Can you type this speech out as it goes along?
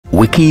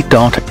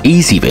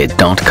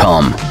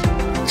wiki.ezvid.com.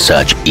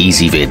 Search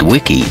Ezvid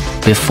Wiki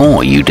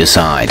before you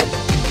decide.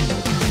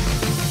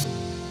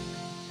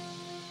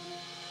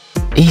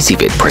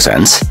 Ezvid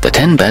presents the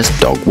 10 best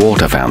dog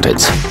water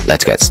fountains.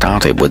 Let's get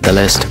started with the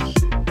list.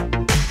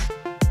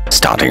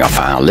 Starting off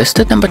our list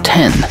at number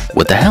 10,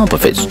 with the help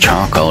of its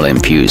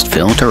charcoal-infused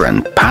filter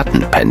and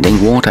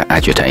patent-pending water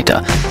agitator,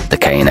 the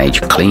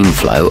K&H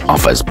cleanflow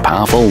offers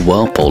powerful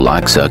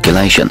whirlpool-like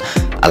circulation,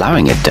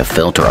 allowing it to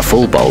filter a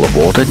full bowl of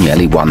water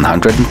nearly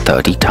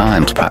 130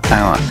 times per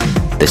hour.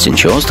 This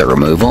ensures the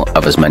removal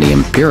of as many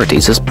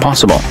impurities as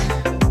possible.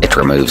 It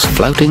removes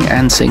floating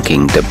and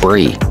sinking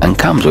debris and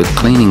comes with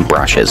cleaning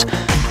brushes.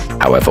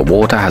 However,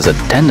 water has a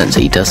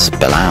tendency to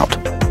spill out.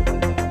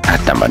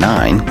 At number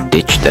 9,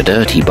 ditch the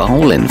dirty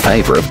bowl in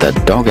favor of the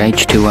Dog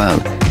H2O.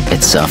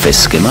 Its surface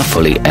skimmer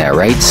fully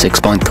aerates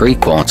 6.3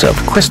 quarts of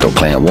crystal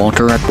clear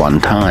water at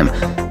one time.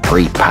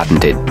 3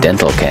 patented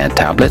dental care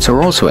tablets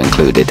are also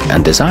included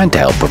and designed to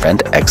help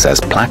prevent excess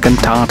plaque and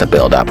tartar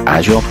buildup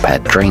as your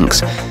pet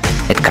drinks.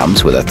 It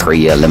comes with a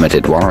 3-year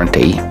limited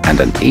warranty and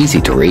an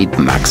easy-to-read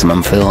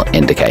maximum fill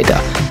indicator,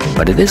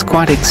 but it is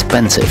quite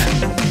expensive.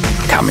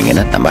 Coming in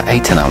at number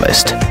 8 on our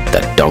list,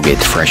 the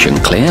Dogit Fresh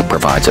and Clear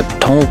provides a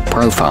tall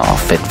profile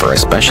fit for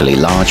especially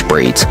large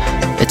breeds.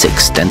 Its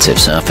extensive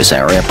surface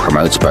area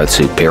promotes both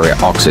superior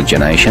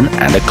oxygenation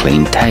and a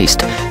clean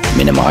taste,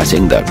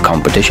 minimizing the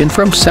competition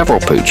from several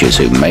pooches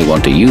who may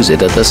want to use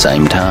it at the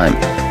same time.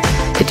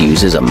 It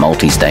uses a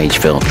multi-stage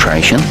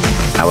filtration,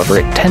 however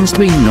it tends to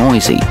be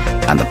noisy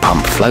and the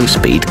pump flow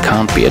speed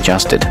can't be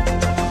adjusted.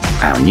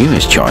 Our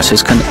newest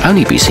choices can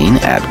only be seen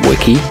at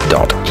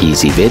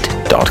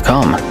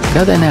wiki.ezvid.com.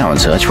 Go there now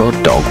and search for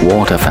dog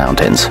water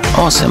fountains,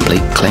 or simply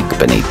click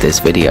beneath this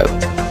video.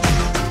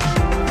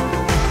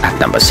 At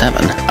number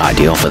 7,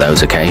 ideal for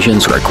those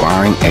occasions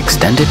requiring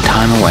extended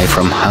time away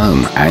from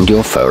home and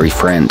your furry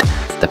friend,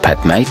 the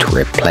petmate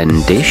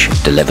replendish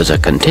delivers a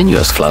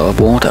continuous flow of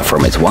water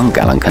from its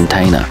 1-gallon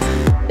container.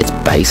 Its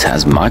base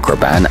has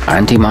microban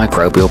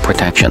antimicrobial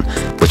protection,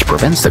 which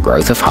prevents the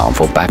growth of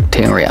harmful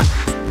bacteria.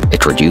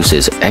 It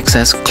reduces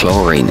excess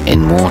chlorine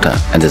in water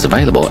and is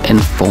available in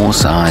 4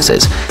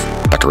 sizes,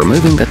 but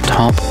removing the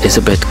top is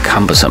a bit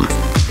cumbersome.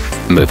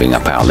 Moving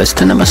up our list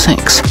to number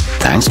 6,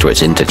 thanks to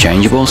its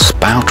interchangeable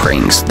spout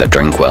rings, the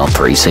Drinkwell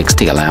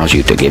 360 allows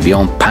you to give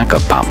your pack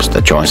of pups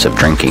the choice of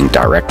drinking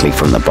directly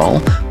from the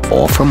bowl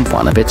or from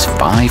one of its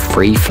 5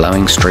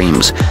 free-flowing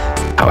streams.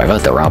 However,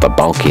 the rather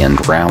bulky and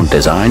round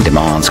design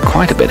demands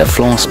quite a bit of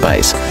floor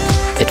space.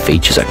 It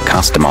features a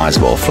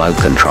customizable flow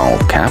control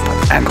cap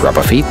and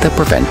rubber feet that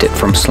prevent it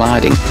from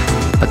sliding,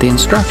 but the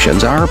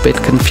instructions are a bit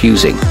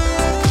confusing.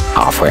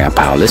 Halfway up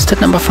our list at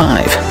number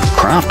 5,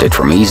 crafted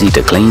from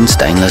easy-to-clean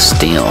stainless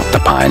steel, the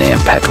Pioneer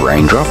Pet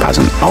Raindrop has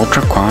an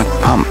ultra-quiet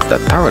pump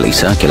that thoroughly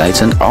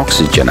circulates and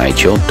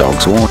oxygenates your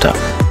dog's water.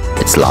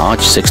 Its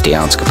large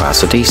 60-ounce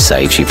capacity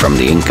saves you from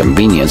the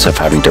inconvenience of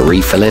having to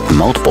refill it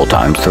multiple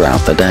times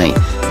throughout the day.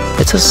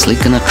 It's a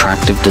sleek and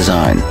attractive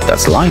design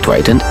that's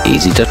lightweight and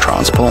easy to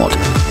transport,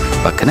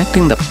 but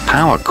connecting the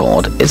power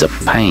cord is a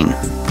pain.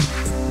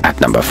 At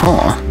number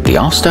 4, the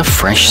Oster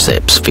Fresh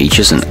Sips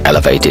features an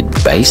elevated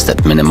base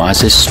that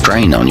minimizes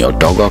strain on your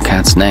dog or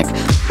cat's neck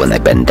when they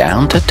bend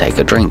down to take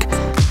a drink.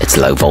 Its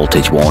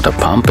low-voltage water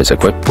pump is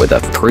equipped with a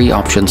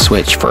 3-option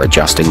switch for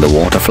adjusting the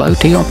water flow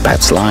to your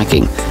pet's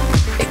liking.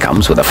 It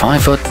comes with a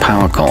 5-foot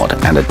power cord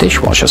and a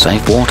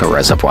dishwasher-safe water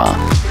reservoir.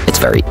 It's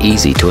very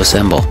easy to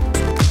assemble.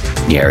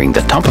 Nearing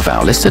the top of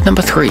our list at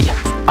number 3,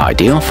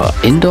 ideal for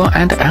indoor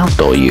and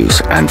outdoor use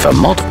and for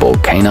multiple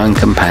canine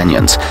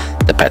companions,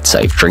 the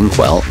petsafe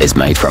drinkwell is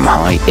made from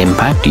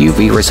high-impact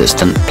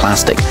UV-resistant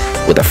plastic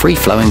with a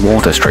free-flowing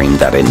water stream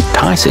that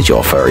entices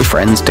your furry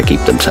friends to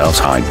keep themselves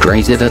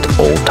hydrated at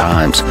all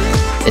times.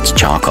 Its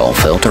charcoal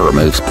filter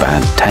removes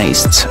bad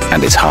tastes,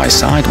 and its high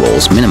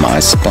sidewalls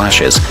minimize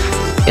splashes.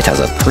 It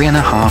has a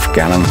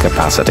 3.5-gallon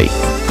capacity.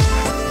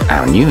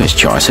 Our newest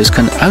choices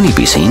can only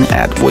be seen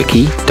at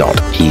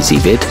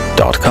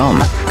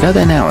wiki.ezvid.com. Go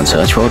there now and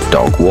search for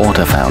dog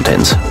water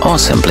fountains, or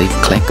simply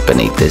click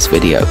beneath this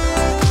video.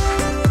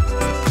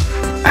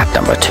 At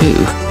number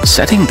 2,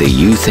 setting the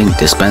Youthink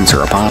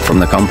dispenser apart from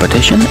the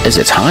competition is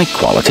its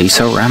high-quality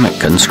ceramic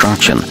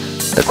construction,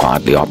 the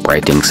quietly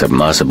operating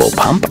submersible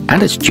pump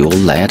and its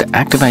dual-layered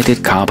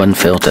activated carbon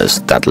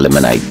filters that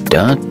eliminate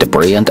dirt,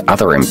 debris and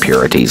other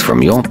impurities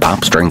from your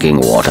pup's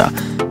drinking water.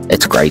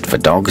 It's great for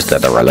dogs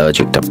that are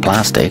allergic to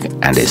plastic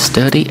and is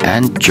sturdy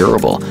and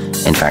durable.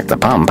 In fact, the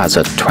pump has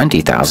a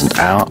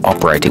 20,000-hour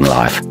operating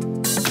life.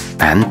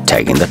 And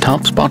taking the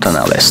top spot on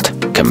our list,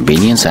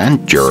 convenience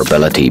and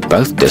durability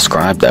both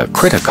describe the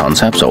Critter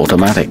Concepts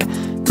Automatic.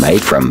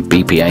 Made from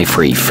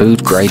BPA-free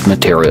food-grade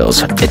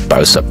materials, it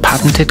boasts a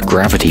patented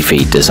gravity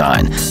feed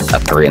design, a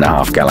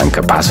 3.5-gallon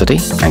capacity,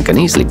 and can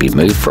easily be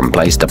moved from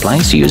place to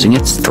place using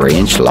its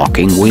 3-inch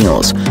locking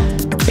wheels.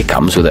 It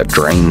comes with a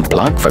drain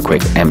plug for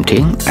quick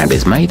emptying and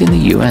is made in the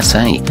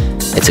USA.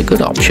 It's a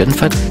good option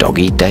for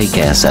doggy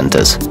daycare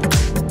centers.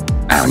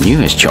 Our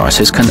newest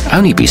choices can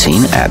only be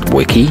seen at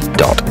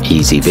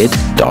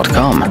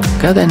wiki.ezvid.com.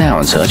 Go there now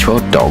and search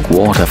for dog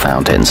water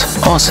fountains,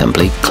 or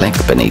simply click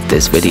beneath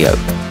this video.